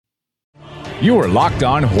You are Locked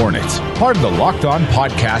On Hornets, part of the Locked On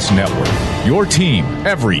Podcast Network. Your team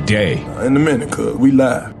every day. In a minute, cuz we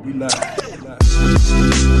live.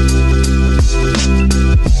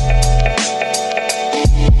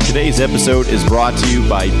 Today's episode is brought to you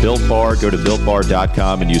by Built Bar. Go to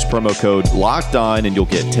BuiltBar.com and use promo code LOCKEDON and you'll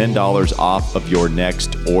get $10 off of your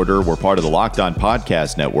next order. We're part of the Locked On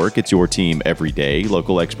Podcast Network. It's your team every day.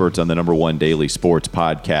 Local experts on the #1 daily sports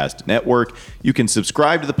podcast network. You can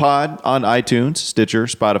subscribe to the pod on iTunes, Stitcher,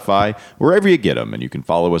 Spotify, wherever you get them. And you can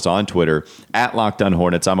follow us on Twitter at Locked On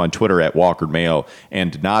Hornets. I'm on Twitter at Walker Mail,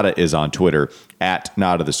 and Nada is on Twitter at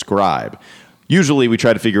Nada the Scribe. Usually we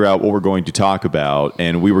try to figure out what we're going to talk about,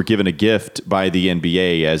 and we were given a gift by the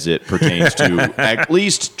NBA as it pertains to at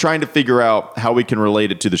least trying to figure out how we can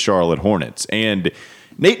relate it to the Charlotte Hornets. And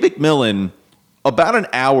Nate McMillan, about an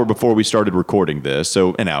hour before we started recording this,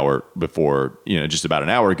 so an hour before, just about an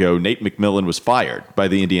hour ago, Nate McMillan was fired by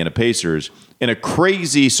the Indiana Pacers in a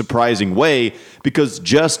crazy, surprising way, because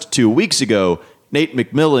just 2 weeks ago, Nate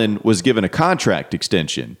McMillan was given a contract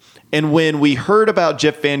extension. And when we heard about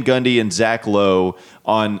Jeff Van Gundy and Zach Lowe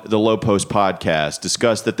on the Low Post podcast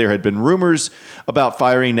discuss that there had been rumors about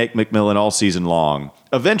firing Nate McMillan all season long,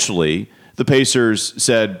 eventually the Pacers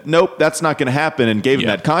said, nope, that's not going to happen, and gave him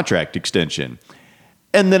that contract extension.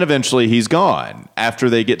 And then eventually he's gone after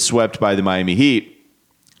they get swept by the Miami Heat.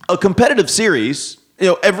 A competitive series,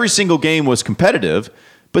 every single game was competitive.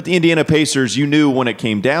 But the Indiana Pacers, you knew when it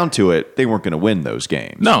came down to it, they weren't going to win those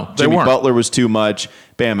games. No, they Jimmy weren't. Butler was too much.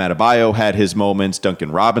 Bam Adebayo had his moments.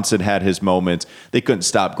 Duncan Robinson had his moments. They couldn't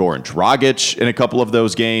stop Goran Dragic in a couple of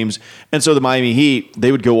those games. And so the Miami Heat,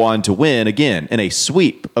 they would go on to win, again, in a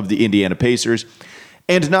sweep of the Indiana Pacers.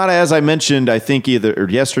 And not, as I mentioned, I think either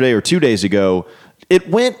yesterday or 2 days ago, it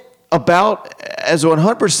went about as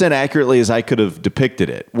 100% accurately as I could have depicted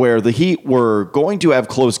it, where the Heat were going to have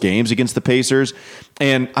close games against the Pacers,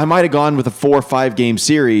 and I might have gone with a 4 or 5 game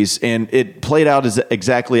series, and it played out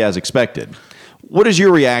exactly as expected. What is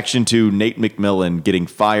your reaction to Nate McMillan getting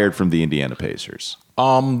fired from the Indiana Pacers?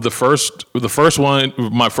 The first one,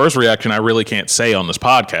 my first reaction, I really can't say on this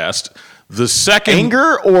podcast. The second,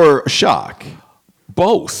 anger or shock?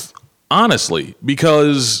 Both, honestly,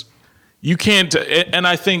 because you can't, and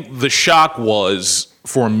I think the shock was,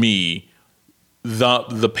 for me,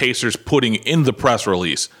 the Pacers putting in the press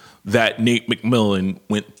release that Nate McMillan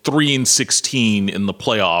went 3-16 in the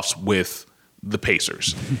playoffs with the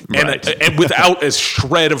Pacers. Right. And without a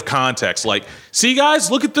shred of context. Like, see,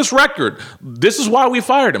 guys, look at this record. This is why we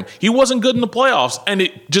fired him. He wasn't good in the playoffs. And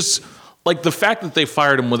it just, like, the fact that they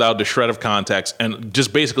fired him without a shred of context and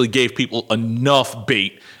just basically gave people enough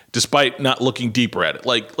bait despite not looking deeper at it.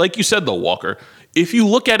 Like you said, though, Walker, if you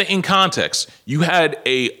look at it in context, you had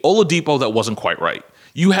a Oladipo that wasn't quite right.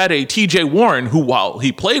 You had a TJ Warren who, while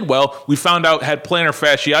he played well, we found out had plantar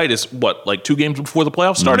fasciitis, 2 games before the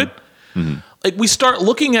playoffs started? Mm-hmm. Like, we start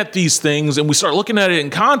looking at these things and we start looking at it in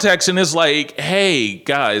context, and it's like, hey,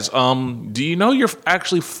 guys, do you know you're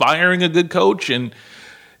actually firing a good coach? And,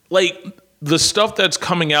 the stuff that's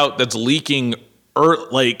coming out that's leaking,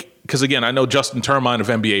 because, again, I know Justin Termine of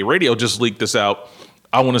NBA Radio just leaked this out,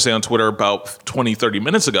 I want to say on Twitter about 20, 30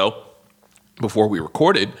 minutes ago before we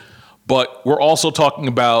recorded. But we're also talking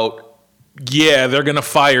about, they're going to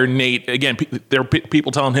fire Nate. Again, there are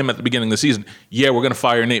people telling him at the beginning of the season, we're going to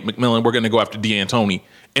fire Nate McMillan. We're going to go after D'Antoni.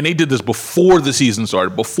 And they did this before the season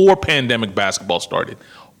started, before pandemic basketball started.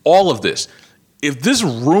 All of this. If this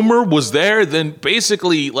rumor was there, then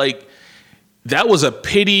basically, that was a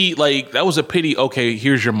pity. Okay,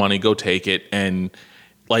 here's your money. Go take it. And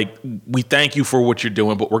we thank you for what you're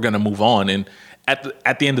doing, but we're going to move on. And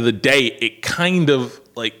at the end of the day, it kind of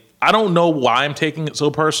I don't know why I'm taking it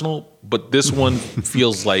so personal, but this one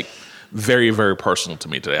feels very, very personal to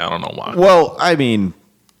me today. I don't know why. Well, I mean,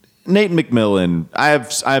 Nate McMillan, I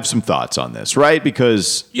have some thoughts on this, right?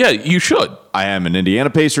 Because you should. I am an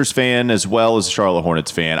Indiana Pacers fan as well as a Charlotte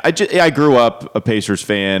Hornets fan. I grew up a Pacers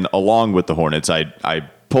fan along with the Hornets.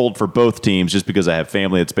 I pulled for both teams just because I have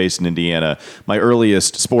family that's based in Indiana. My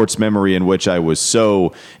earliest sports memory in which I was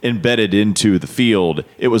so embedded into the field,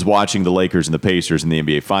 it was watching the Lakers and the Pacers in the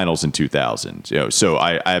NBA Finals in 2000. So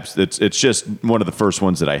it's just one of the first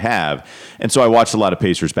ones that I have, and so I watched a lot of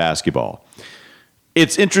Pacers basketball.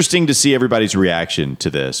 It's interesting to see everybody's reaction to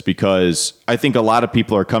this because I think a lot of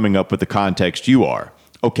people are coming up with the context you are.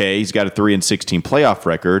 Okay, he's got a 3-16 playoff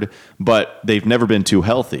record, but they've never been too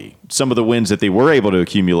healthy. Some of the wins that they were able to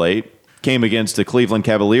accumulate came against the Cleveland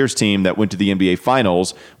Cavaliers team that went to the NBA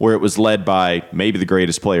Finals, where it was led by maybe the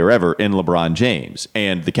greatest player ever in LeBron James.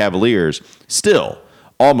 And the Cavaliers still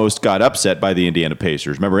almost got upset by the Indiana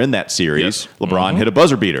Pacers. Remember in that series, LeBron hit a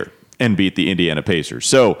buzzer beater and beat the Indiana Pacers.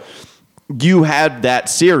 So you had that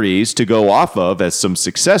series to go off of as some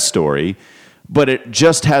success story, but it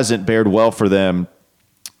just hasn't fared well for them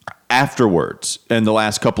afterwards in the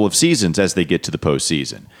last couple of seasons as they get to the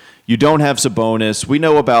postseason. You don't have Sabonis. We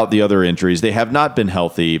know about the other injuries. They have not been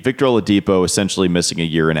healthy. Victor Oladipo essentially missing a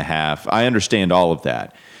year and a half. I understand all of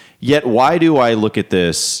that. Yet why do I look at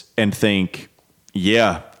this and think,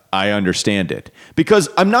 yeah, I understand it? Because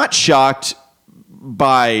I'm not shocked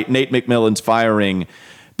by Nate McMillan's firing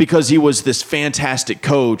because he was this fantastic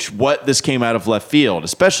coach. What this came out of left field,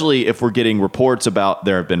 especially if we're getting reports about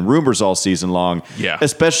there have been rumors all season long,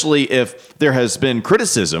 especially if there has been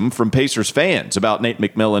criticism from Pacers fans about Nate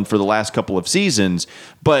McMillan for the last couple of seasons.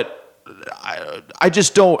 But I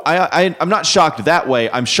just don't, I'm not shocked that way.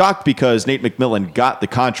 I'm shocked because Nate McMillan got the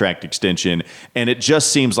contract extension, and it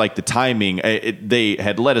just seems like the timing, they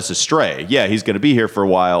had led us astray. Yeah, he's going to be here for a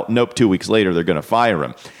while. Nope, 2 weeks later, they're going to fire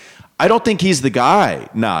him. I don't think he's the guy,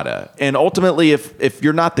 Nada. And ultimately, if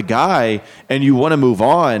you're not the guy and you want to move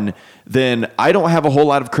on, then I don't have a whole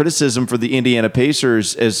lot of criticism for the Indiana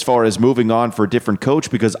Pacers as far as moving on for a different coach,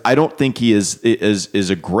 because I don't think he is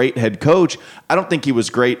a great head coach. I don't think he was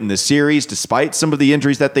great in this series, despite some of the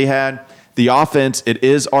injuries that they had. The offense, it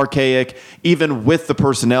is archaic, even with the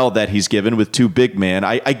personnel that he's given with two big men.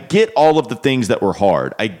 I get all of the things that were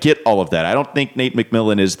hard. I get all of that. I don't think Nate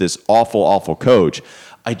McMillan is this awful, awful coach.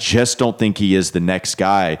 I just don't think he is the next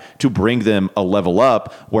guy to bring them a level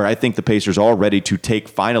up where I think the Pacers are ready to take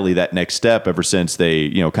finally that next step ever since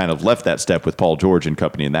they, kind of left that step with Paul George and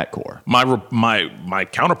company in that core. My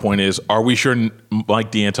counterpoint is, are we sure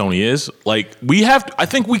Mike D'Antoni is? Like, I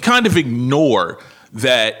think we kind of ignore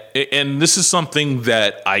that, and this is something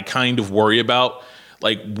that I kind of worry about.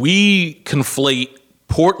 Like, we conflate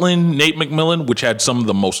Portland, Nate McMillan, which had some of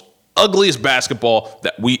the most ugliest basketball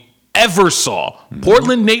that we ever saw.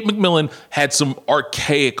 Portland, Nate McMillan had some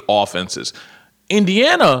archaic offenses.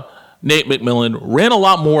 Indiana, Nate McMillan ran a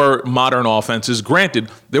lot more modern offenses. Granted,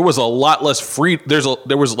 there was a lot less free. There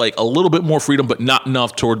was like a little bit more freedom, but not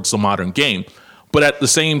enough towards the modern game. But at the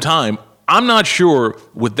same time, I'm not sure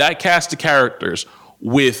with that cast of characters,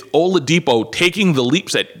 with Oladipo taking the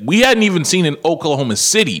leaps that we hadn't even seen in Oklahoma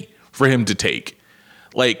City for him to take.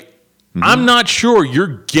 Like, I'm not sure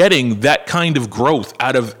you're getting that kind of growth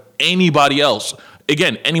out of anybody else.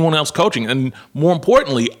 Again, anyone else coaching. And more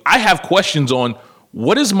importantly, I have questions on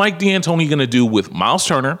what is Mike D'Antoni going to do with Miles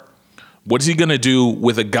Turner? What is he going to do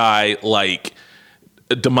with a guy like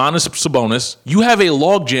Domantas Sabonis? You have a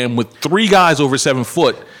logjam with three guys over 7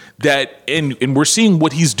 foot that, and we're seeing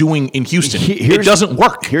what he's doing in Houston. It doesn't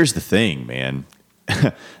work. Here's the thing, man.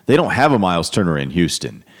 They don't have a Miles Turner in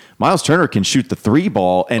Houston. Miles Turner can shoot the three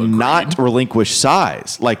ball and not relinquish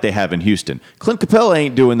size like they have in Houston. Clint Capella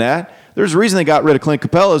ain't doing that. There's a reason they got rid of Clint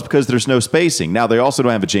Capella is because there's no spacing. Now, they also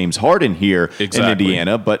don't have a James Harden here in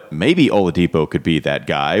Indiana, but maybe Oladipo could be that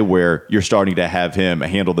guy where you're starting to have him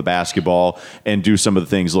handle the basketball and do some of the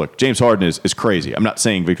things. Look, James Harden is crazy. I'm not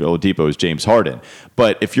saying Victor Oladipo is James Harden,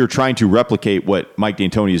 but if you're trying to replicate what Mike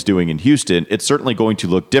D'Antoni is doing in Houston, it's certainly going to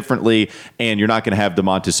look differently, and you're not going to have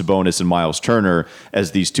Domantas Sabonis and Miles Turner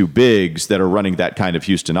as these two bigs that are running that kind of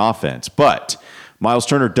Houston offense. But Miles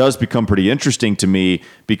Turner does become pretty interesting to me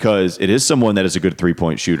because it is someone that is a good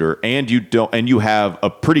three-point shooter, and you have a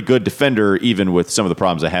pretty good defender, even with some of the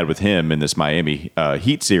problems I had with him in this Miami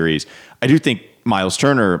Heat series. I do think Miles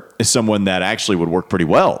Turner is someone that actually would work pretty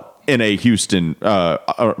well in a Houston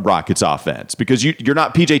Rockets offense because you're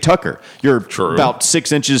not PJ Tucker. You're about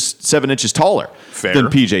 7 inches taller than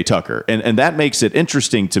PJ Tucker, and that makes it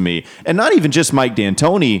interesting to me. And not even just Mike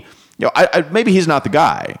D'Antoni. Maybe he's not the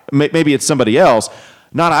guy. Maybe it's somebody else.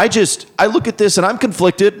 I look at this and I'm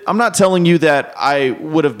conflicted. I'm not telling you that I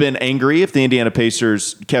would have been angry if the Indiana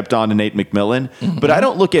Pacers kept on to Nate McMillan, but I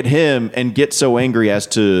don't look at him and get so angry as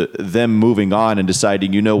to them moving on and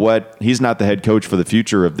deciding, you know what, he's not the head coach for the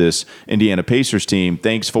future of this Indiana Pacers team.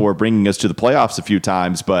 Thanks for bringing us to the playoffs a few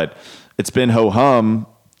times, but it's been ho-hum.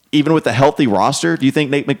 Even with a healthy roster, do you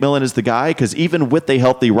think Nate McMillan is the guy? Because even with a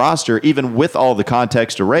healthy roster, even with all the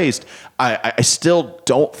context erased, I still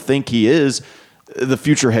don't think he is the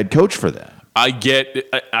future head coach for them. I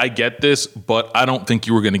get this, but I don't think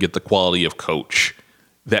you were going to get the quality of coach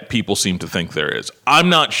that people seem to think there is. I'm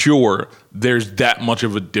not sure there's that much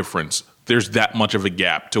of a difference. There's that much of a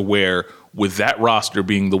gap to where, with that roster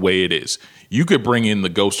being the way it is, you could bring in the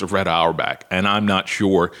ghost of Red Auerbach, and I'm not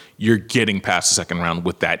sure you're getting past the second round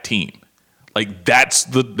with that team. Like, that's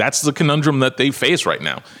the conundrum that they face right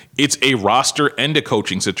now. It's a roster and a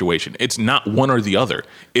coaching situation. It's not one or the other.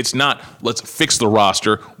 It's not, let's fix the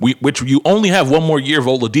roster, which you only have one more year of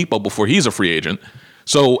Oladipo before he's a free agent.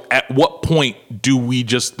 So at what point do we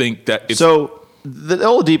just think that it's... So the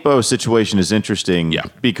Oladipo situation is interesting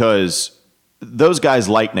because those guys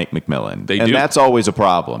like Nate McMillan. They and do. That's always a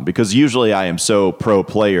problem because usually I am so pro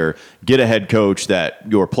player, get a head coach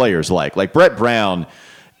that your players like. Like Brett Brown,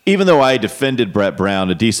 even though I defended Brett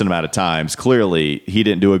Brown a decent amount of times, clearly he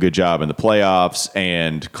didn't do a good job in the playoffs,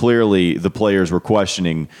 and clearly the players were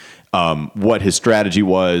questioning what his strategy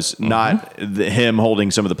was, not him holding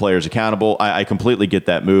some of the players accountable. I completely get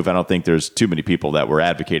that move. I don't think there's too many people that were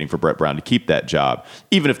advocating for Brett Brown to keep that job,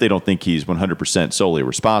 even if they don't think he's 100% solely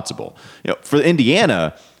responsible. For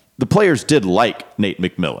Indiana, the players did like Nate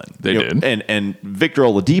McMillan. They did. And Victor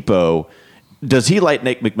Oladipo, does he like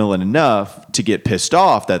Nate McMillan enough to get pissed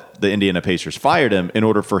off that the Indiana Pacers fired him in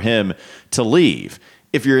order for him to leave?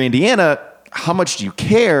 If you're Indiana, how much do you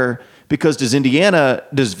care? Because does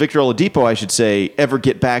Victor Oladipo, I should say, ever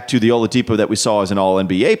get back to the Oladipo that we saw as an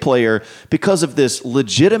All-NBA player because of this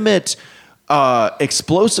legitimate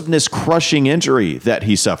explosiveness crushing injury that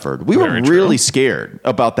he suffered? We were really scared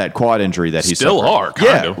about that quad injury that he still suffered.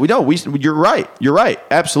 Kind of. We know. You're right. You're right.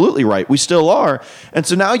 Absolutely right. We still are. And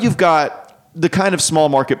so now you've got the kind of small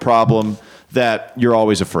market problem that you're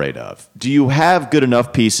always afraid of. Do you have good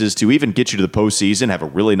enough pieces to even get you to the postseason, have a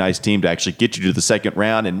really nice team to actually get you to the second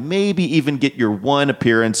round, and maybe even get your one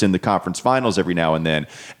appearance in the conference finals every now and then,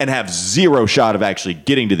 and have zero shot of actually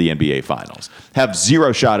getting to the NBA finals, have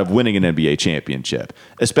zero shot of winning an NBA championship,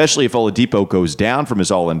 especially if Oladipo goes down from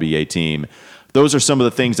his All-NBA team? Those are some of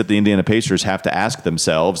the things that the Indiana Pacers have to ask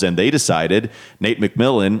themselves, and they decided Nate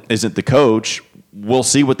McMillan isn't the coach. We'll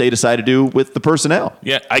see what they decide to do with the personnel.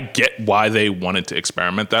 Yeah, I get why they wanted to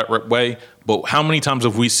experiment that way, but how many times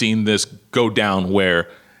have we seen this go down where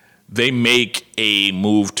they make a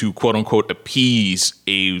move to quote-unquote appease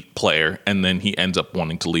a player, and then he ends up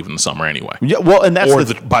wanting to leave in the summer anyway? Yeah, well, and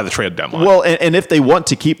that's by the trade deadline. Well, and if they want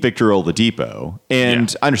to keep Victor Oladipo,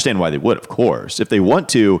 and I understand why they would, of course. If they want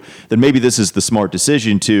to, then maybe this is the smart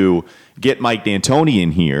decision to get Mike D'Antoni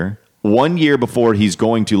in here 1 year before he's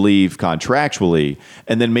going to leave contractually,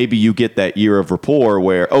 and then maybe you get that year of rapport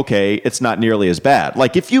where, okay, it's not nearly as bad.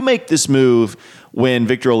 Like if you make this move when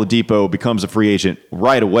Victor Oladipo becomes a free agent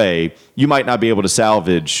right away, you might not be able to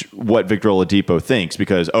salvage what Victor Oladipo thinks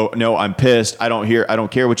because, oh no, I'm pissed. I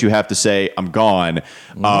don't care what you have to say. I'm gone.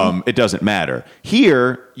 It doesn't matter.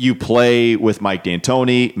 Here, you play with Mike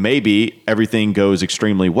D'Antoni. Maybe everything goes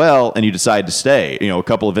extremely well and you decide to stay. A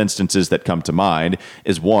couple of instances that come to mind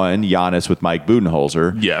is one, Giannis with Mike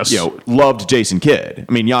Budenholzer. Yes. Loved Jason Kidd.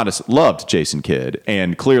 I mean, Giannis loved Jason Kidd,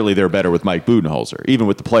 and clearly they're better with Mike Budenholzer, even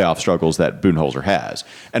with the playoff struggles that Budenholzer has.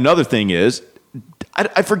 Another thing is,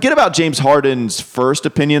 I forget about James Harden's first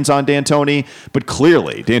opinions on D'Antoni, but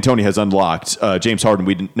clearly D'Antoni has unlocked James Harden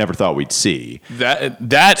we never thought we'd see.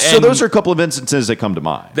 So those are a couple of instances that come to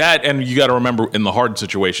mind. That, and you got to remember, in the Harden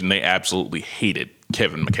situation, they absolutely hated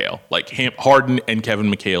Kevin McHale. Like Harden and Kevin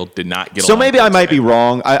McHale did not get along. So maybe I might be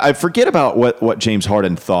wrong. I forget about what James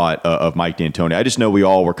Harden thought of Mike D'Antoni. I just know we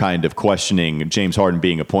all were kind of questioning James Harden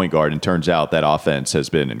being a point guard, and turns out that offense has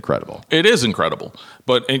been incredible. It is incredible.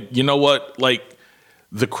 But you know what? Like,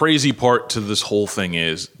 the crazy part to this whole thing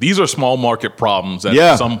is these are small market problems that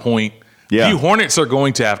at some point the Hornets are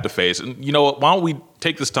going to have to face. And you know what? Why don't we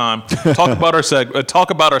take this time, talk about our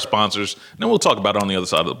sponsors, and then we'll talk about it on the other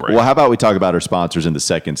side of the break. Well, how about we talk about our sponsors in the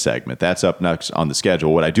second segment? That's up next on the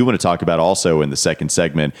schedule. What I do want to talk about also in the second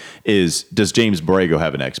segment is, does James Borrego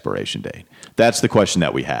have an expiration date? That's the question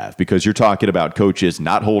that we have, because you're talking about coaches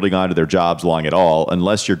not holding on to their jobs long at all,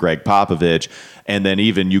 unless you're Greg Popovich, and then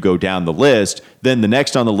even you go down the list. Then the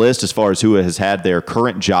next on the list, as far as who has had their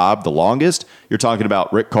current job the longest, you're talking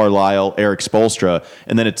about Rick Carlisle, Eric Spoelstra,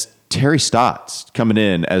 and then it's Terry Stotts coming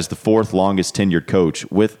in as the fourth longest tenured coach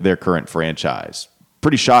with their current franchise.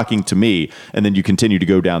 Pretty shocking to me. And then you continue to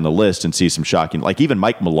go down the list and see some shocking, like even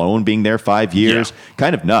Mike Malone being there 5 years.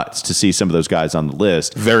 Kind of nuts to see some of those guys on the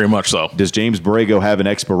list. Very much so. Does James Borrego have an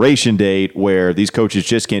expiration date where these coaches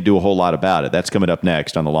just can't do a whole lot about it? That's coming up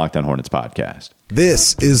next on the Locked On Hornets podcast.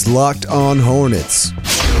 This is Locked On Hornets.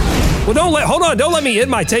 Well, don't let me hit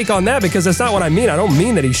my take on that, because that's not what I mean. I don't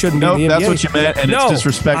mean that he shouldn't be in the NBA. That's what you meant, and it's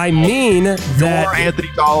disrespectful. I mean that... You're Anthony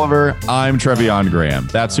Tolliver. I'm Trevion Graham.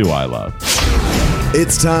 That's who I love.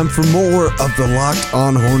 It's time for more of the Locked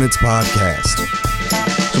On Hornets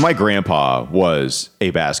podcast. So my grandpa was a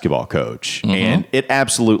basketball coach, and it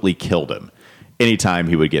absolutely killed him. anytime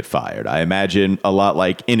he would get fired. I imagine a lot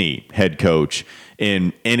like any head coach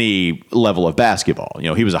in any level of basketball.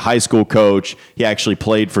 He was a high school coach. He actually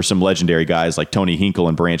played for some legendary guys like Tony Hinkle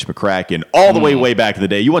and Branch McCracken all the way back in the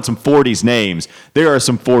day. You want some 40s names? There are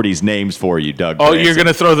some 40s names for you, Doug. Oh, Branson.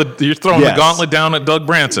 you're throwing the gauntlet down at Doug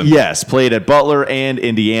Branson. Yes, played at Butler and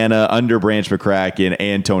Indiana under Branch McCracken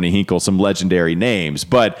and Tony Hinkle, some legendary names.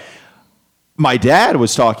 But my dad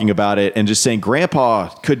was talking about it and just saying Grandpa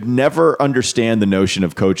could never understand the notion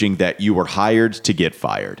of coaching that you were hired to get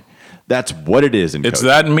fired. That's what it is in coaching. It's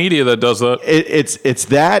that media that does that. It's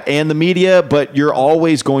that and the media, but you're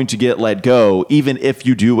always going to get let go, even if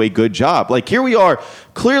you do a good job. Like here we are.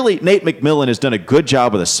 Clearly, Nate McMillan has done a good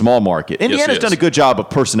job with a small market. Indiana's done a good job of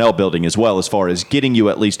personnel building as well, as far as getting you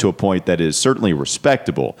at least to a point that is certainly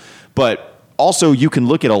respectable. But also, you can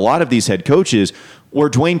look at a lot of these head coaches where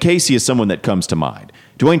Dwayne Casey is someone that comes to mind.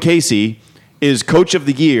 Dwayne Casey is coach of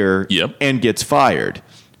the year and gets fired.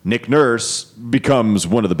 Nick Nurse becomes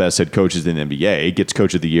one of the best head coaches in the NBA, gets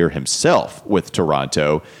coach of the year himself with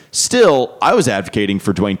Toronto. Still, I was advocating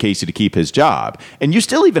for Dwayne Casey to keep his job. And you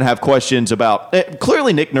still even have questions about,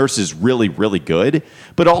 clearly Nick Nurse is really, really good,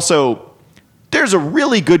 but also there's a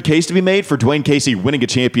really good case to be made for Dwayne Casey winning a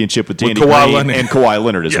championship with Danny Green and Kawhi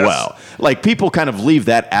Leonard as well. Like people kind of leave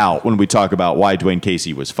that out when we talk about why Dwayne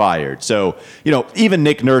Casey was fired. So, even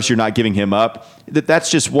Nick Nurse, you're not giving him up. That's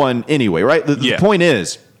just one anyway, right? The point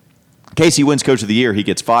is, Casey wins coach of the year, he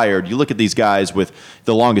gets fired. You look at these guys with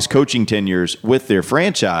the longest coaching tenures with their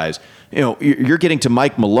franchise. You're getting to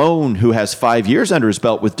Mike Malone, who has 5 years under his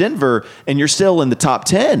belt with Denver, and you're still in the top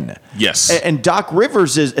 10. Yes. And Doc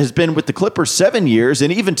Rivers has been with the Clippers 7 years,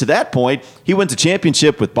 and even to that point, he wins a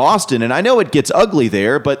championship with Boston. And I know it gets ugly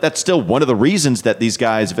there, but that's still one of the reasons that these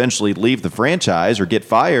guys eventually leave the franchise or get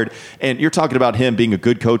fired. And you're talking about him being a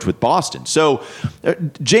good coach with Boston. So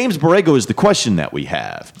James Borrego is the question that we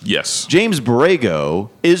have. Yes. James Borrego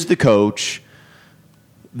is the coach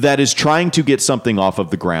that is trying to get something off of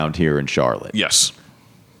the ground here in Charlotte. Yes.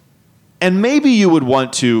 And maybe you would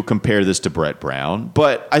want to compare this to Brett Brown,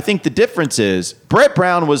 but I think the difference is Brett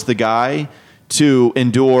Brown was the guy to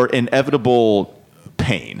endure inevitable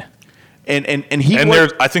pain. And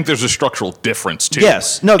I think there's a structural difference too.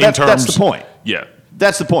 Yes. No, that's the point. Yeah.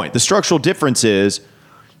 That's the point. The structural difference is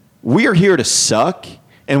we're here to suck,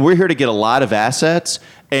 and we're here to get a lot of assets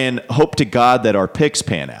and hope to God that our picks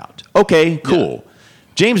pan out. Okay, cool. Yeah.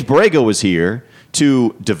 James Borrego was here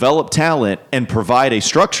to develop talent and provide a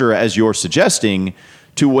structure, as you're suggesting,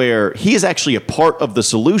 to where he is actually a part of the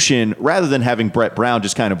solution rather than having Brett Brown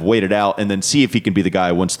just kind of wait it out and then see if he can be the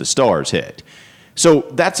guy once the stars hit. So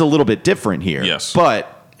that's a little bit different here. Yes.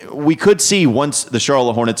 But we could see once the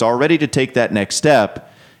Charlotte Hornets are ready to take that next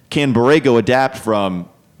step, can Borrego adapt from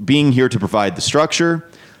being here to provide the structure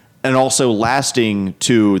and also lasting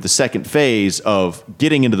to the second phase of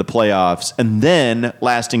getting into the playoffs and then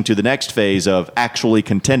lasting to the next phase of actually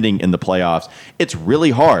contending in the playoffs. It's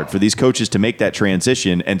really hard for these coaches to make that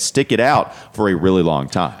transition and stick it out for a really long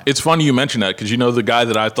time. It's funny you mention that because the guy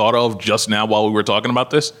that I thought of just now while we were talking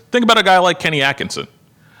about this, think about a guy like Kenny Atkinson,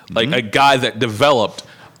 like a guy that developed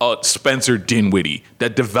Spencer Dinwiddie,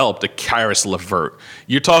 that developed a Karis LeVert.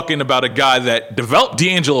 You're talking about a guy that developed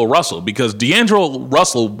D'Angelo Russell because D'Angelo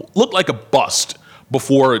Russell looked like a bust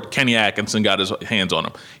before Kenny Atkinson got his hands on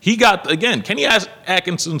him. Kenny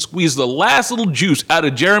Atkinson squeezed the last little juice out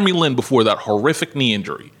of Jeremy Lin before that horrific knee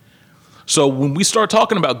injury. So when we start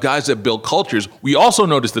talking about guys that build cultures, we also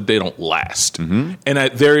notice that they don't last. Mm-hmm. And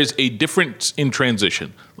there is a difference in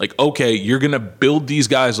transition. Like, okay, you're going to build these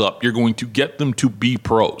guys up. You're going to get them to be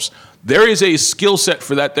pros. There is a skill set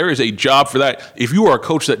for that. There is a job for that. If you are a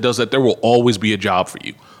coach that does that, there will always be a job for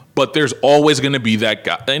you. But there's always going to be that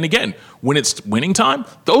guy. And again, when it's winning time,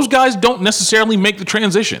 those guys don't necessarily make the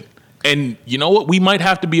transition. And you know what? We might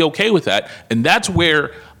have to be okay with that. And that's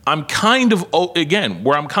where I'm kind of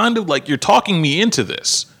like you're talking me into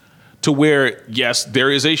this to where, yes, there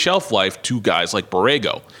is a shelf life to guys like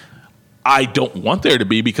Borrego. I don't want there to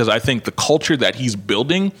be because I think the culture that he's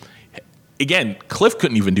building, again, Cliff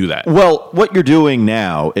couldn't even do that. Well, what you're doing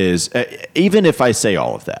now is, even if I say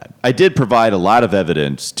all of that, I did provide a lot of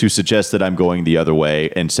evidence to suggest that I'm going the other way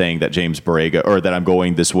and saying that James Borrego, or that I'm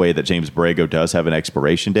going this way, that James Borrego does have an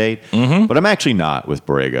expiration date. Mm-hmm. But I'm actually not with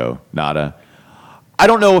Borrego, nada. I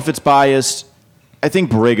don't know if it's biased. I think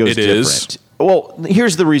Borrego's different. Well,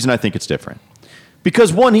 here's the reason I think it's different.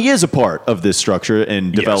 Because, one, he is a part of this structure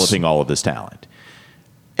and developing all of this talent.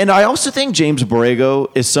 And I also think James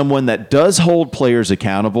Borrego is someone that does hold players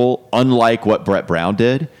accountable, unlike what Brett Brown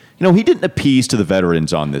did. he didn't appease to the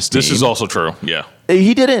veterans on this team. This is also true. Yeah.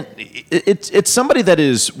 He didn't. It's somebody that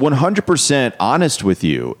is 100% honest with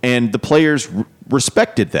you, and the players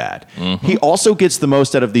respected that. Mm-hmm. He also gets the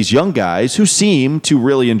most out of these young guys who seem to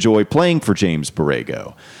really enjoy playing for James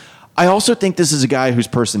Borrego. I also think this is a guy whose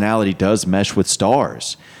personality does mesh with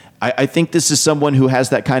stars. I think this is someone who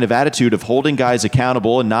has that kind of attitude of holding guys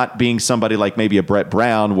accountable and not being somebody like maybe a Brett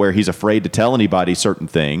Brown where he's afraid to tell anybody certain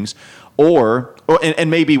things. Or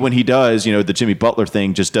maybe when he does, the Jimmy Butler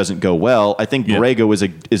thing just doesn't go well. I think Borrego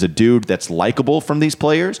is a dude that's likable from these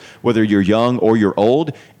players, whether you're young or you're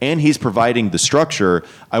old, and he's providing the structure.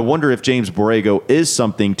 I wonder if James Borrego is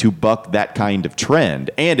something to buck that kind of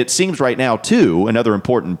trend. And it seems right now, too, another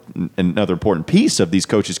important piece of these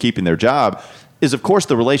coaches keeping their job is, of course,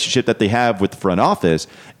 the relationship that they have with the front office.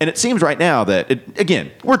 And it seems right now that,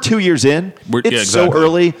 we're 2 years in. It's so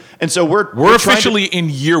early. And so we're officially in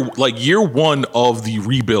year one of the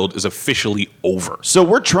rebuild is officially over. So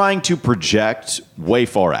we're trying to project way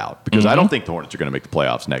far out because I don't think the Hornets are going to make the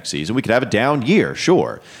playoffs next season. We could have a down year,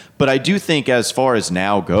 sure. But I do think as far as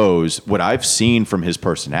now goes, what I've seen from his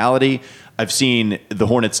personality, I've seen the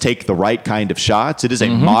Hornets take the right kind of shots. It is a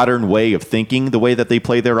modern way of thinking, the way that they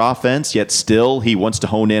play their offense, yet still he wants to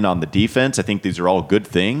hone in on the defense. I think these are all good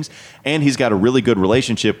things. And he's got a really good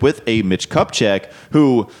relationship with a Mitch Kupchak,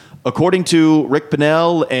 who, according to Rick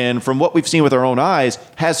Pennell and from what we've seen with our own eyes,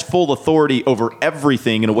 has full authority over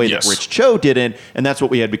everything in a way that Rich Cho didn't, and that's what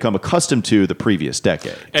we had become accustomed to the previous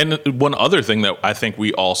decade. And one other thing that I think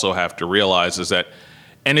we also have to realize is that,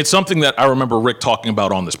 and it's something that I remember Rick talking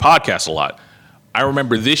about on this podcast a lot. I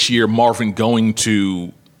remember this year Marvin going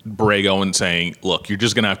to Borrego and saying, look, you're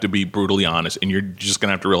just going to have to be brutally honest, and you're just going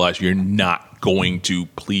to have to realize you're not going to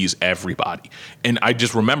please everybody. And I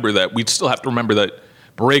just remember that we'd still have to remember that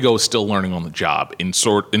Borrego is still learning on the job in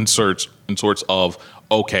sorts of,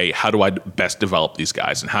 okay, how do I best develop these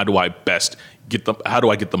guys, and how do I get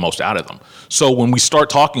the most out of them? So when we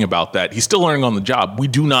start talking about that, he's still learning on the job. We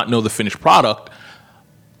do not know the finished product.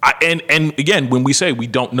 And again, when we say we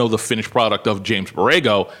don't know the finished product of James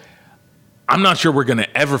Borrego, I'm not sure we're going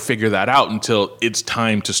to ever figure that out until it's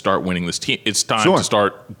time to start winning this team. It's time to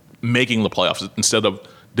start making the playoffs instead of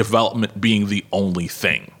development being the only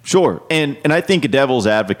thing. Sure. And I think a devil's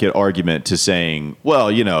advocate argument to saying, well,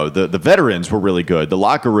 the veterans were really good. The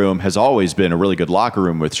locker room has always been a really good locker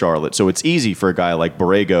room with Charlotte. So it's easy for a guy like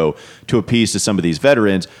Borrego to appease to some of these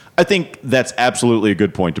veterans. I think that's absolutely a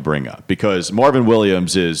good point to bring up because Marvin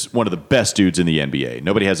Williams is one of the best dudes in the NBA.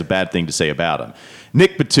 Nobody has a bad thing to say about him.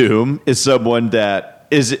 Nick Batum is someone that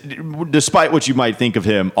is, despite what you might think of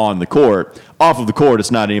him on the court, off of the court,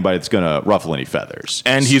 it's not anybody that's going to ruffle any feathers.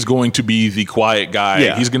 And he's going to be the quiet guy.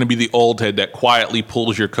 Yeah. He's going to be the old head that quietly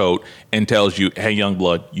pulls your coat and tells you, hey, young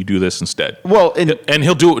blood, you do this instead. Well, and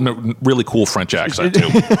he'll do it in a really cool French accent, too.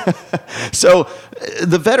 So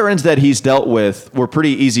the veterans that he's dealt with were pretty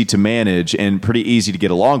easy to manage and pretty easy to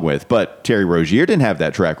get along with. But Terry Rozier didn't have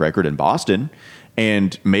that track record in Boston.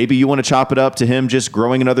 And maybe you want to chop it up to him just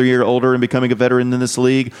growing another year older and becoming a veteran in this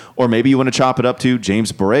league. Or maybe you want to chop it up to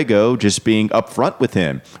James Borrego just being upfront with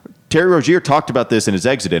him. Terry Rozier talked about this in his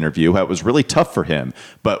exit interview, how it was really tough for him.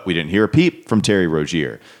 But we didn't hear a peep from Terry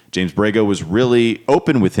Rozier. James Borrego was really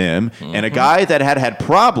open with him. And a guy that had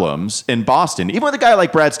problems in Boston, even with a guy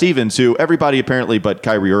like Brad Stevens, who everybody apparently but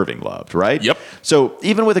Kyrie Irving loved, right? Yep. So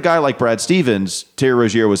even with a guy like Brad Stevens, Terry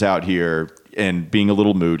Rozier was out here and being a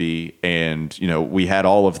little moody, and we had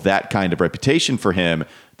all of that kind of reputation for him.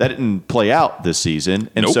 That didn't play out this season,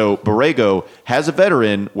 and so Borrego has a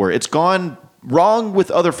veteran where it's gone wrong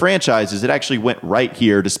with other franchises. It actually went right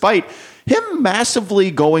here, despite him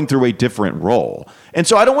massively going through a different role. And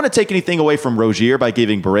so I don't want to take anything away from Rozier by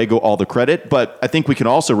giving Borrego all the credit, but I think we can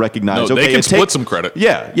also recognize they can split some credit.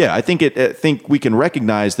 Yeah. I think we can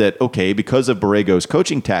recognize that because of Borrego's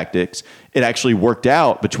coaching tactics, it actually worked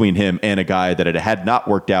out between him and a guy that it had not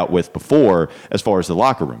worked out with before as far as the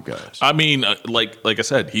locker room goes. I mean, like I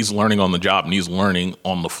said, he's learning on the job and he's learning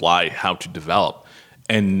on the fly how to develop.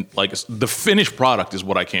 And the finished product is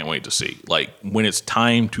what I can't wait to see. When it's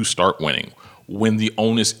time to start winning, when the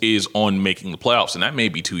onus is on making the playoffs, and that may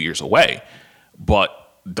be 2 years away. But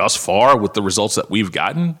thus far, with the results that we've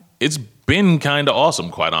gotten, it's been kind of awesome,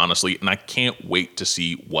 quite honestly. And I can't wait to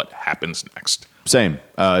see what happens next. Same.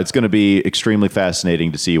 It's going to be extremely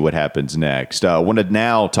fascinating to see what happens next. I want to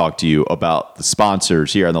now talk to you about the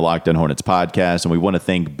sponsors here on the Locked On Hornets podcast, and we want to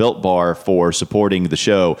thank Built Bar for supporting the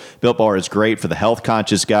show. Built Bar is great for the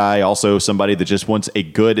health-conscious guy, also somebody that just wants a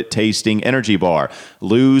good-tasting energy bar.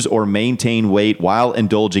 Lose or maintain weight while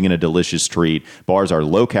indulging in a delicious treat. Bars are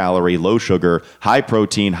low-calorie, low-sugar,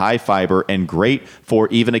 high-protein, high-fiber, and great for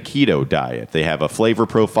even a keto diet. They have a flavor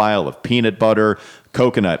profile of peanut butter,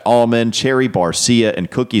 coconut almond, cherry barcia, and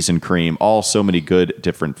cookies and cream. All so many good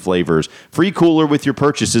different flavors. Free cooler with your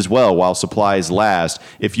purchase as well while supplies last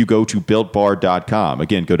if you go to BuiltBar.com.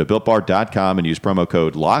 Again, go to BuiltBar.com and use promo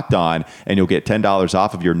code LOCKEDON, and you'll get $10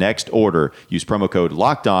 off of your next order. Use promo code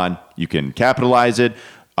LOCKEDON. You can capitalize it.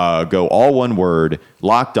 Go all one word,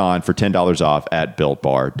 Locked On, for $10 off at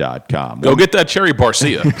BuiltBar.com. Go get that cherry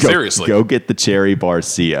barcia. Seriously. Go get the cherry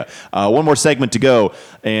barcia. One more segment to go,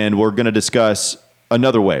 and we're going to discuss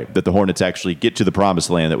another way that the Hornets actually get to the promised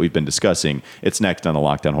land that we've been discussing. It's next on the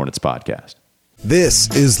Locked On Hornets podcast. This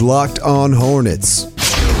is Locked On Hornets.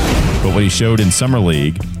 But what he showed in Summer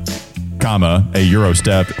League, a Euro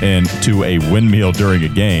step into a windmill during a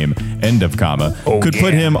game, end of comma, could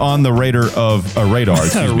put him on the radar of a radar,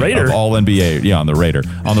 of all NBA. Yeah, on the radar.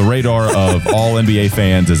 On the radar of all NBA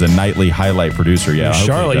fans as a nightly highlight producer.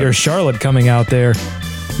 Yeah, you're Charlotte coming out there.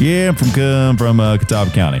 Yeah, I'm from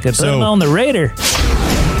Catawba County. Put him on the radar.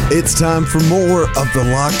 It's time for more of the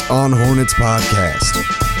Locked On Hornets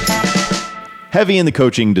podcast. Heavy in the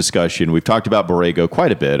coaching discussion. We've talked about Borrego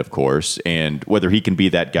quite a bit, of course, and whether he can be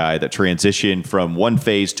that guy that transition from one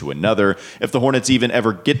phase to another. If the Hornets even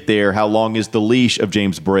ever get there, how long is the leash of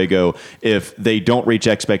James Borrego if they don't reach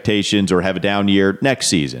expectations or have a down year next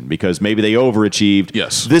season? Because maybe they overachieved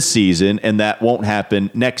this season, and that won't happen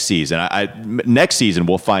next season. Next season,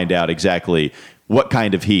 we'll find out exactly what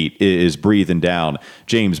kind of heat is breathing down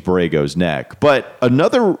James Borrego's neck. But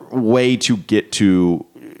another way to get to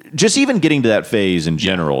just even getting to that phase in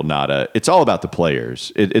general, Nada, it's all about the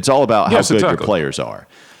players. It's all about how good your players are.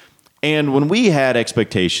 And when we had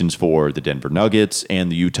expectations for the Denver Nuggets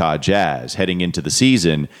and the Utah Jazz heading into the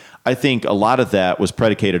season, I think a lot of that was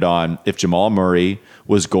predicated on if Jamal Murray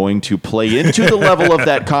was going to play into the level of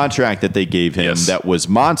that contract that they gave him that was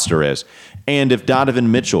monstrous, and if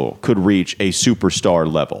Donovan Mitchell could reach a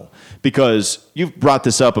superstar level. Because you've brought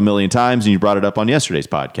this up a million times, and you brought it up on yesterday's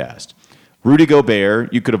podcast. Rudy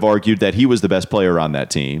Gobert, you could have argued that he was the best player on that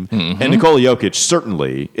team. Mm-hmm. And Nikola Jokic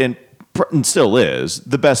certainly, and still is,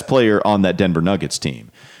 the best player on that Denver Nuggets team.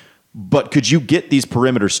 But could you get these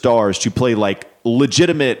perimeter stars to play like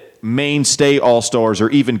legitimate mainstay all-stars or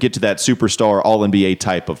even get to that superstar all-NBA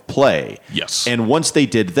type of play? Yes. And once they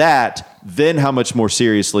did that, then how much more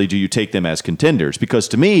seriously do you take them as contenders? Because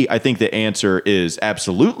to me, I think the answer is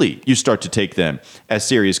absolutely you start to take them as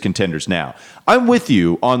serious contenders now. I'm with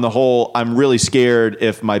you on the whole, I'm really scared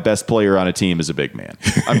if my best player on a team is a big man.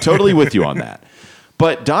 I'm totally with you on that.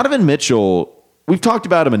 But Donovan Mitchell, we've talked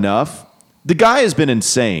about him enough. The guy has been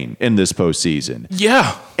insane in this postseason.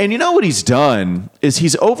 Yeah. And you know what he's done is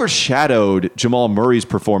he's overshadowed Jamal Murray's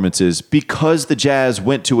performances because the Jazz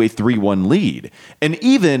went to a 3-1 lead. And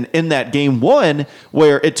even in that game one,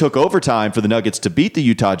 where it took overtime for the Nuggets to beat the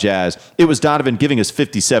Utah Jazz, it was Donovan giving us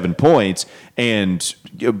 57 points and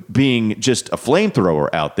being just a flamethrower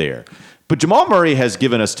out there. But Jamal Murray has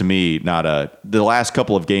given us, to me, the last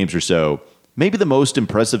couple of games or so, maybe the most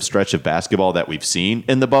impressive stretch of basketball that we've seen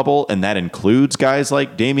in the bubble, and that includes guys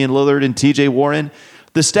like Damian Lillard and TJ Warren.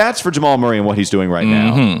 The stats for Jamal Murray and what he's doing right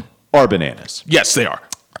now are bananas. Yes, they are.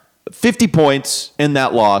 50 points in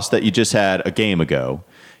that loss that you just had a game ago.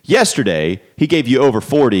 Yesterday, he gave you over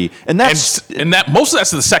 40, and that's most of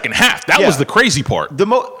that's in the second half. That was the crazy part.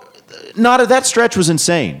 That stretch was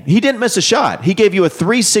insane. He didn't miss a shot. He gave you a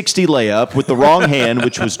 360 layup with the wrong hand,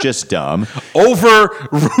 which was just dumb. Over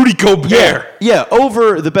Rudy Gobert. Yeah,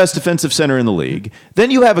 over the best defensive center in the league.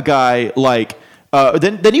 Then you have a guy like,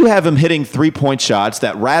 then you have him hitting 3-point shots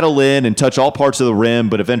that rattle in and touch all parts of the rim,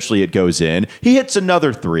 but eventually it goes in. He hits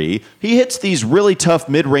another three. He hits these really tough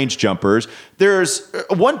mid-range jumpers. There's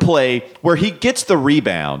one play where he gets the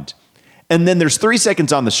rebound, and then there's 3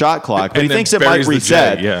 seconds on the shot clock, but he thinks it might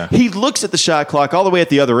reset. He looks at the shot clock all the way at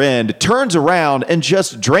the other end, turns around, and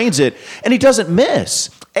just drains it, and he doesn't miss.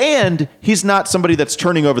 And he's not somebody that's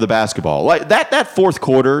turning over the basketball. Like that fourth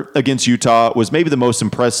quarter against Utah was maybe the most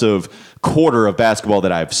impressive quarter of basketball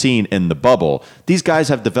that I've seen in the bubble. These guys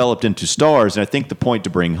have developed into stars, and I think the point to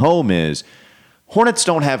bring home is Hornets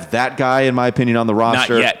don't have that guy, in my opinion, on the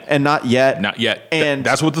roster. Not yet. And not yet. Not yet. And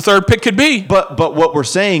that's what the third pick could be. But what we're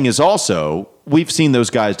saying is also we've seen those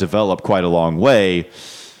guys develop quite a long way.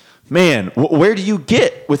 man, where do you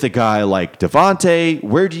get with a guy like Devontae?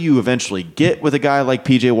 Where do you eventually get with a guy like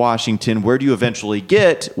PJ Washington? Where do you eventually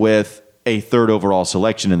get with a third overall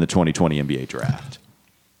selection in the 2020 NBA draft?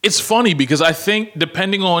 It's funny because I think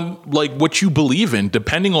depending on like what you believe in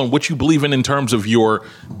terms of your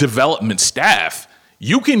development staff,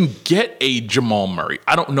 you can get a Jamal Murray.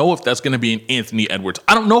 I don't know if that's going to be an Anthony Edwards.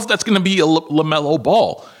 I don't know if that's going to be a LaMelo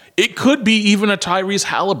Ball. It could be even a Tyrese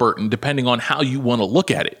Halliburton, depending on how you want to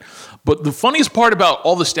look at it. But the funniest part about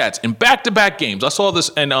all the stats, in back-to-back games, I saw this,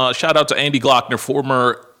 and shout out to Andy Glockner,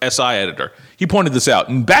 former SI editor. He pointed this out.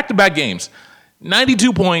 In back-to-back games,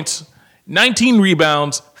 92 points, 19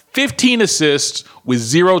 rebounds, 15 assists with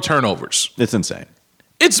 0 turnovers. It's insane.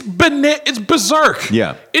 It's berserk.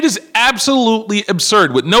 Yeah. It is absolutely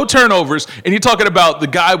absurd with no turnovers. And you're talking about the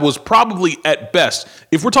guy was probably at best,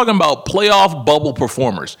 if we're talking about playoff bubble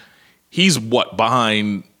performers, he's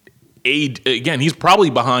behind he's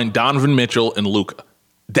probably behind Donovan Mitchell and Luka.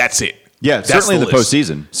 That's it. Yeah, certainly in the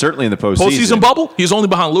postseason. Certainly in the postseason. Postseason bubble, he's only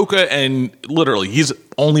behind Luka, and literally he's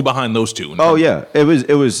only behind those two. Oh yeah, it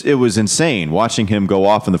was insane watching him go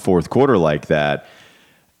off in the fourth quarter like that.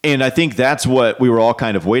 And I think that's what we were all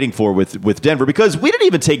kind of waiting for with Denver, because we didn't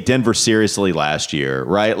even take Denver seriously last year,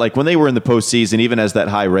 right? Like when they were in the postseason, even as that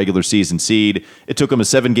high regular season seed, it took them a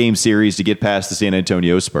 7-game series to get past the San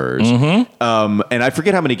Antonio Spurs. Mm-hmm. And I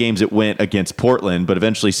forget how many games it went against Portland, but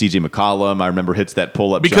eventually CJ McCollum, I remember, hits that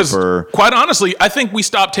pull-up jumper. Quite honestly, I think we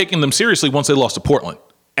stopped taking them seriously once they lost to Portland.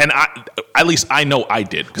 And at least I know I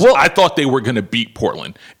did, because I thought they were going to beat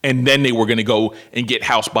Portland, and then they were going to go and get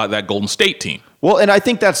housed by that Golden State team. Well, and I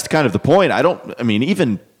think that's kind of the point.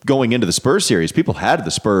 Even going into the Spurs series, people had the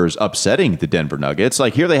Spurs upsetting the Denver Nuggets.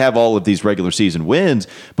 Like here they have all of these regular season wins,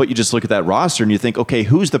 but you just look at that roster and you think, okay,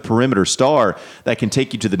 who's the perimeter star that can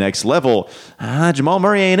take you to the next level? Jamal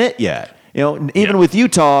Murray ain't it yet. Even with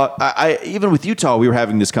Utah, we were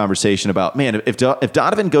having this conversation about, man, if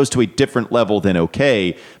Donovan goes to a different level, then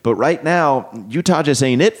okay. But right now, Utah just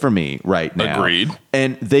ain't it for me right now. Agreed.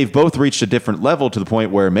 And they've both reached a different level to the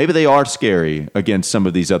point where maybe they are scary against some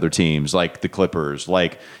of these other teams, like the Clippers,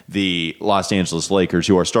 like the Los Angeles Lakers,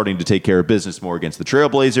 who are starting to take care of business more against the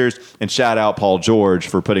Trailblazers. And shout out Paul George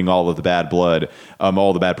for putting all of the bad blood,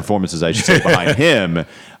 all the bad performances, I should say, behind him.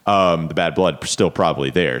 The bad blood still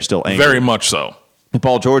probably there, still angry. Very much so.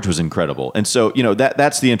 Paul George was incredible. And so,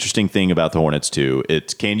 that's the interesting thing about the Hornets, too.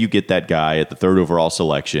 It's can you get that guy at the third overall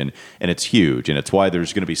selection? And it's huge. And it's why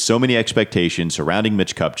there's going to be so many expectations surrounding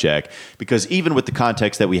Mitch Kupchak, because even with the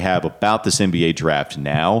context that we have about this NBA draft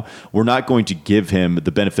now, we're not going to give him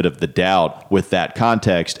the benefit of the doubt with that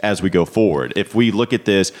context as we go forward. If we look at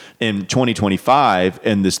this in 2025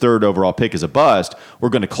 and this third overall pick is a bust, we're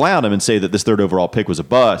going to clown him and say that this third overall pick was a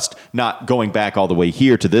bust, not going back all the way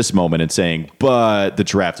here to this moment and saying, but the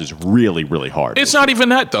draft is really, really hard. It's not even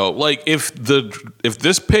that, though. Like, if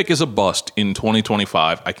this pick is a bust in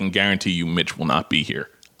 2025, I can guarantee you Mitch will not be here.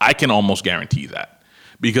 I can almost guarantee that.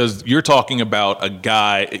 Because you're talking about a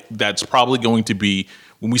guy that's probably going to be,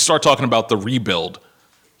 when we start talking about the rebuild,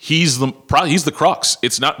 he's the crux.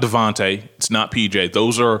 It's not Devontae. It's not PJ.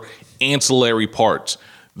 Those are ancillary parts.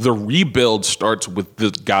 The rebuild starts with the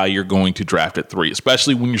guy you're going to draft at 3,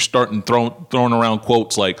 especially when you're starting throwing around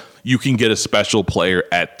quotes like you can get a special player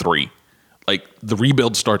at 3. Like the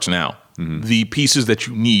rebuild starts now. Mm-hmm. The pieces that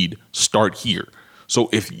you need start here. So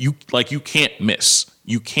if you can't miss.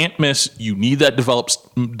 You can't miss. You need that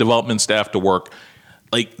development staff to work.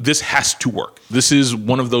 Like this has to work. This is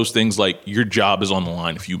one of those things like your job is on the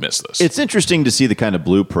line if you miss this. It's interesting to see the kind of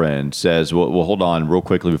blueprint as well hold on real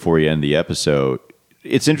quickly before we end the episode.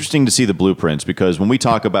 It's interesting to see the blueprints because when we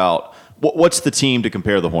talk about what's the team to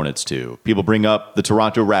compare the Hornets to, people bring up the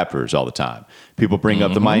Toronto Raptors all the time. People bring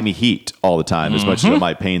up the Miami Heat all the time, as much as it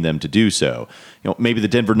might pain them to do so. Maybe the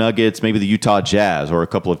Denver Nuggets, maybe the Utah Jazz, or a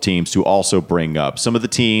couple of teams to also bring up some of the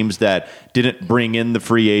teams that didn't bring in the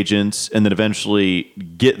free agents and then eventually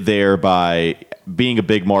get there by being a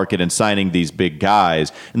big market and signing these big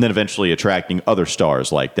guys and then eventually attracting other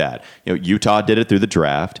stars like that. Utah did it through the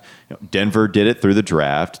draft. Denver did it through the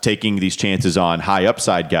draft, taking these chances on high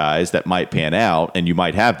upside guys that might pan out, and you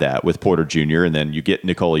might have that with Porter Jr., and then you get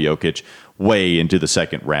Nikola Jokic way into the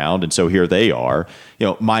second round, and so here they are.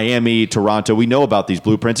 Miami, Toronto, we know about these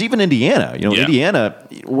blueprints. Even Indiana, Indiana,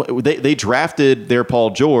 they drafted their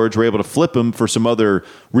Paul George, were able to flip him for some other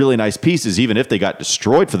really nice pieces, even if they got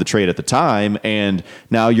destroyed for the trade at the time, and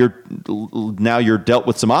now you're dealt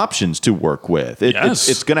with some options to work with.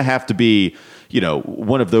 It's going to have to be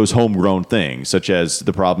one of those homegrown things, such as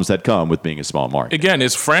the problems that come with being a small market. Again,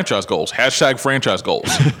 it's franchise goals. # franchise goals.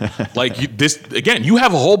 You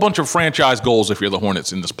have a whole bunch of franchise goals if you're the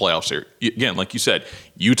Hornets in this playoff series. Again, like you said,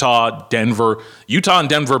 Utah, Denver. Utah and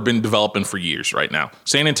Denver have been developing for years right now.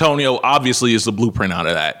 San Antonio obviously is the blueprint out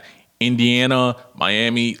of that. Indiana,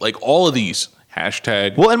 Miami, all of these.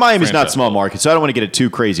 Well, and Miami's not small market, so I don't want to get it too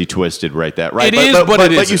crazy twisted right there. Right?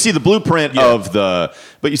 But you see the blueprint of the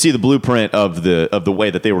way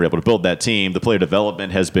that they were able to build that team. The player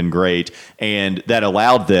development has been great, and that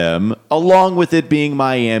allowed them, along with it being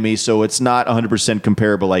Miami, so it's not 100%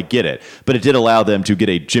 comparable. I get it, but it did allow them to get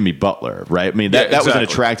a Jimmy Butler, right? I mean, that was an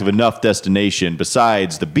attractive enough destination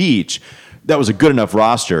besides the beach. That was a good enough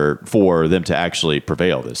roster for them to actually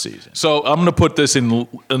prevail this season. So I'm going to put this in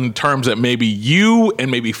terms that maybe you and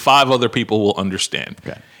maybe 5 other people will understand.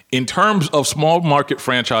 Okay. In terms of small market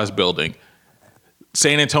franchise building,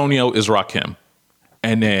 San Antonio is Rakim.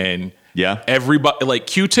 And then everybody, like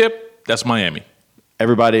Q-Tip, that's Miami.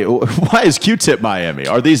 Everybody, why is Q-Tip Miami?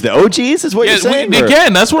 Are these the OGs is what you're saying?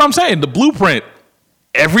 Again, that's what I'm saying. The blueprint,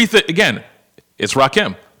 everything, again, it's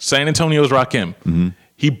Rakim. San Antonio is Rakim. Mm-hmm.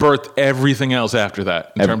 He birthed everything else after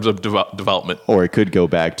that in terms of development. Or it could go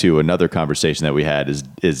back to another conversation that we had is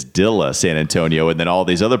Dilla San Antonio, and then all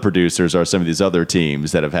these other producers are some of these other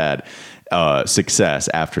teams that have had success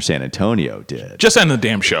after San Antonio did. Just end the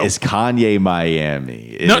damn show. Is Kanye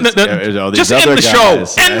Miami? No. Just end the show.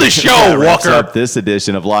 End the show, Walker. Up this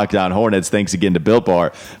edition of Locked On Hornets. Thanks again to Built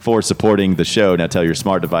Bar for supporting the show. Now tell your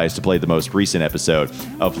smart device to play the most recent episode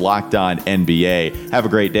of Locked On NBA. Have a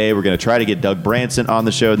great day. We're going to try to get Doug Branson on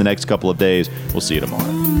the show in the next couple of days. We'll see you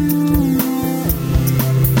tomorrow.